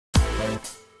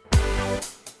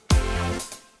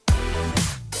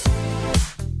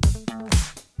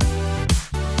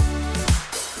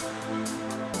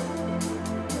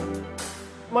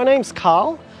My name's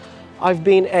Carl. I've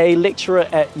been a lecturer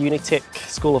at Unitec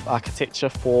School of Architecture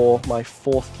for my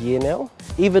 4th year now.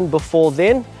 Even before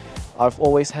then, I've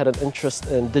always had an interest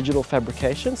in digital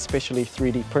fabrication, especially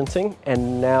 3D printing,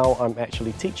 and now I'm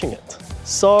actually teaching it.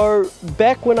 So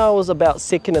back when I was about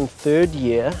 2nd and 3rd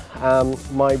year,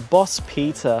 my boss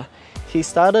Peter, he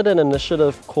started an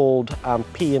initiative called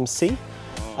PMC,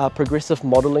 Progressive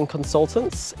Modeling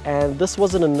Consultants, and this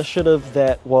was an initiative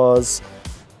that was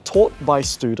taught by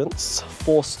students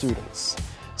for students.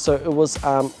 So it was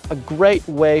a great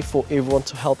way for everyone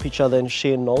to help each other and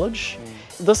share knowledge.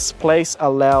 This place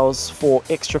allows for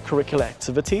extracurricular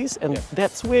activities, and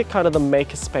that's where kind of the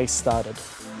Makerspace started.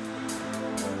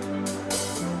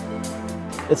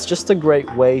 It's just a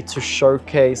great way to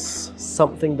showcase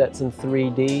something that's in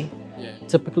 3D,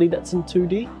 typically that's in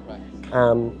 2D,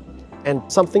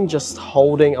 and something just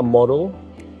holding a model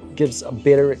gives a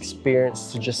better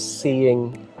experience to just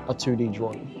seeing a 2D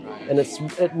drawing. And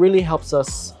it really helps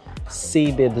us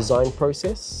see their design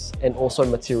process and also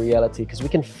materiality, because we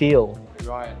can feel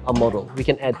a model, we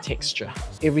can add texture.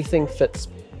 Everything fits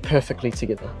perfectly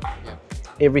together.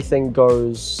 Everything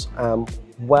goes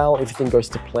well, everything goes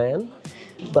to plan.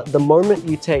 But the moment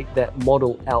you take that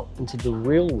model out into the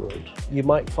real world, you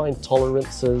might find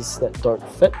tolerances that don't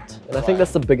fit. And I think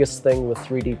that's the biggest thing with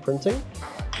 3D printing,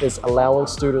 is allowing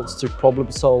students to problem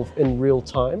solve in real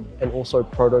time and also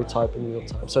prototype in real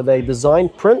time. So they design,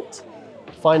 print,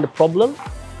 find a problem,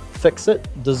 fix it,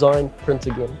 design, print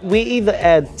again. We either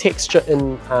add texture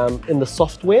in the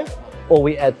software, or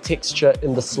we add texture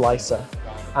in the slicer.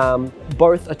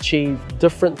 Both achieve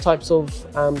different types of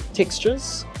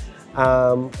textures,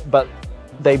 but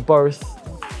they both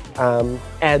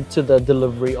add to the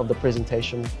delivery of the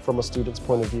presentation from a student's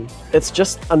point of view. It's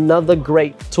just another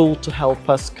great tool to help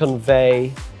us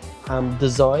convey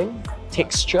design,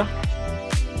 texture.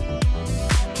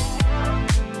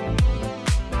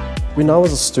 When I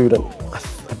was a student,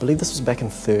 I believe this was back in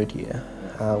 3rd year,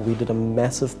 we did a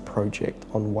massive project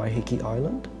on Waiheke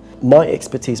Island. My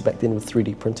expertise back then with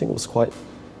 3D printing was quite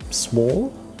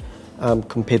small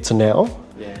compared to now.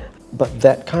 But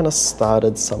that kind of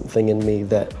started something in me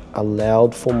that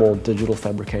allowed for more digital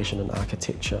fabrication in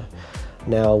architecture.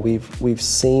 Now we've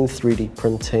seen 3D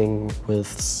printing with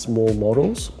small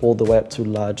models all the way up to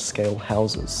large-scale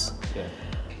houses.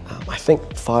 I think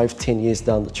 5–10 years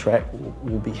down the track,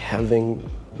 we'll be having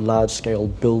large-scale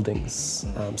buildings,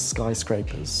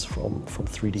 skyscrapers from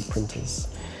 3D printers.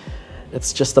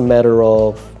 It's just a matter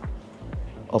of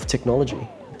technology.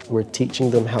 We're teaching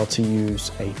them how to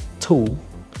use a tool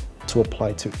to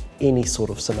apply to any sort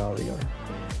of scenario,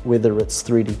 whether it's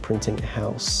 3D printing a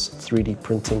house, 3D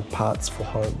printing parts for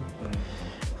home,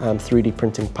 3D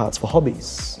printing parts for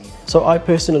hobbies. So I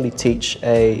personally teach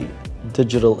a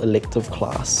digital elective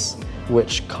class,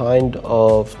 which kind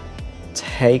of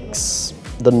takes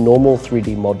the normal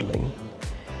 3D modeling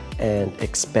and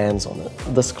expands on it.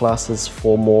 This class is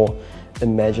for more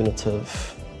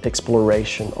imaginative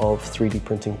exploration of 3D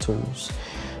printing tools.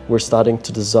 We're starting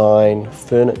to design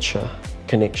furniture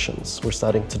connections. We're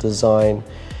starting to design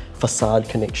facade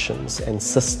connections and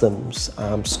systems,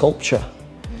 sculpture,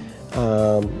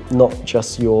 not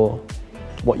just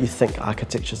what you think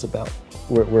architecture's about.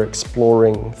 We're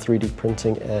exploring 3D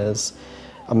printing as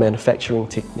a manufacturing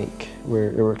technique.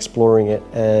 We're exploring it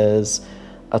as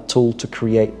a tool to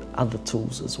create other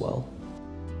tools as well.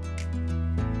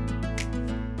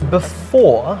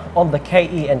 Before, on the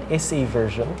KE and SE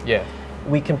version,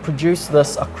 we can produce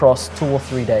this across 2 or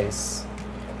 3 days.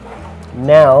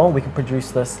 Now we can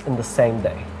produce this in the same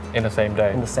day. In the same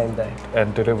day? In the same day.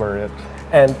 And deliver it?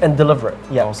 And deliver it,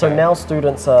 yeah. Okay. So now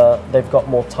students, they've got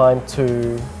more time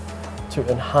to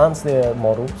enhance their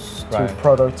models, to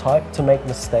prototype, to make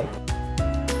mistakes.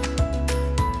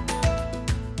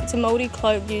 It's a Māori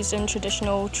cloak used in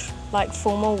traditional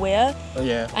formal wear,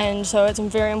 and so it's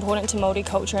very important to Māori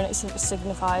culture, and it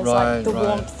signifies the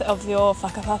warmth of your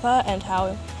whakapapa and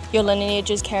how your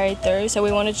lineage is carried through. So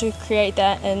we wanted to create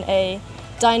that in a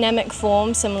dynamic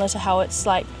form, similar to how it's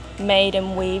made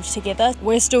and weaved together.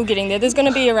 We're still getting there. There's going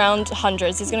to be around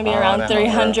hundreds. There's going to be around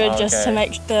 300 just to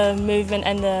make the movement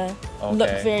and the look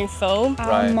very full.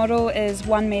 Our model is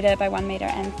 1 metre by 1 metre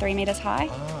and 3 metres high.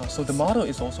 So the model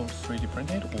is also 3D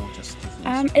printed or just?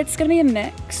 It's going to be a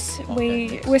mix.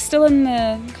 We're still in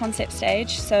the concept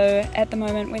stage, so at the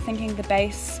moment we're thinking the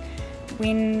base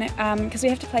when, because we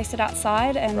have to place it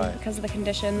outside and because of the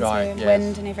conditions, the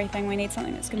wind and everything, we need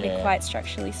something that's going to be quite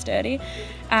structurally sturdy.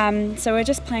 So we're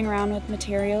just playing around with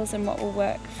materials and what will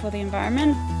work for the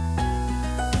environment.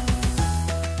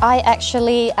 I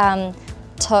actually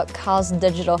took Carl's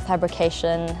digital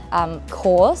fabrication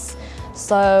course.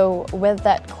 So with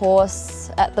that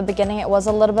course, at the beginning it was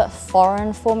a little bit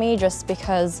foreign for me, just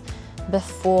because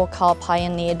before Carl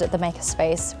pioneered the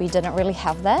Makerspace, we didn't really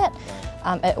have that.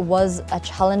 It was a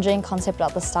challenging concept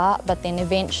at the start, but then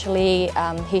eventually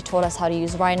he taught us how to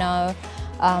use Rhino,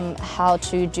 how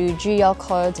to do GL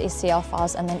codes, SCL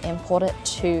files, and then import it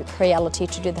to Creality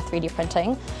to do the 3D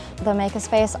printing. The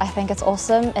Makerspace, I think it's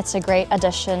awesome. It's a great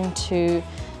addition to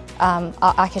our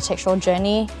architectural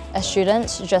journey as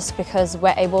students, just because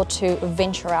we're able to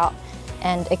venture out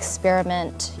and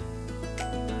experiment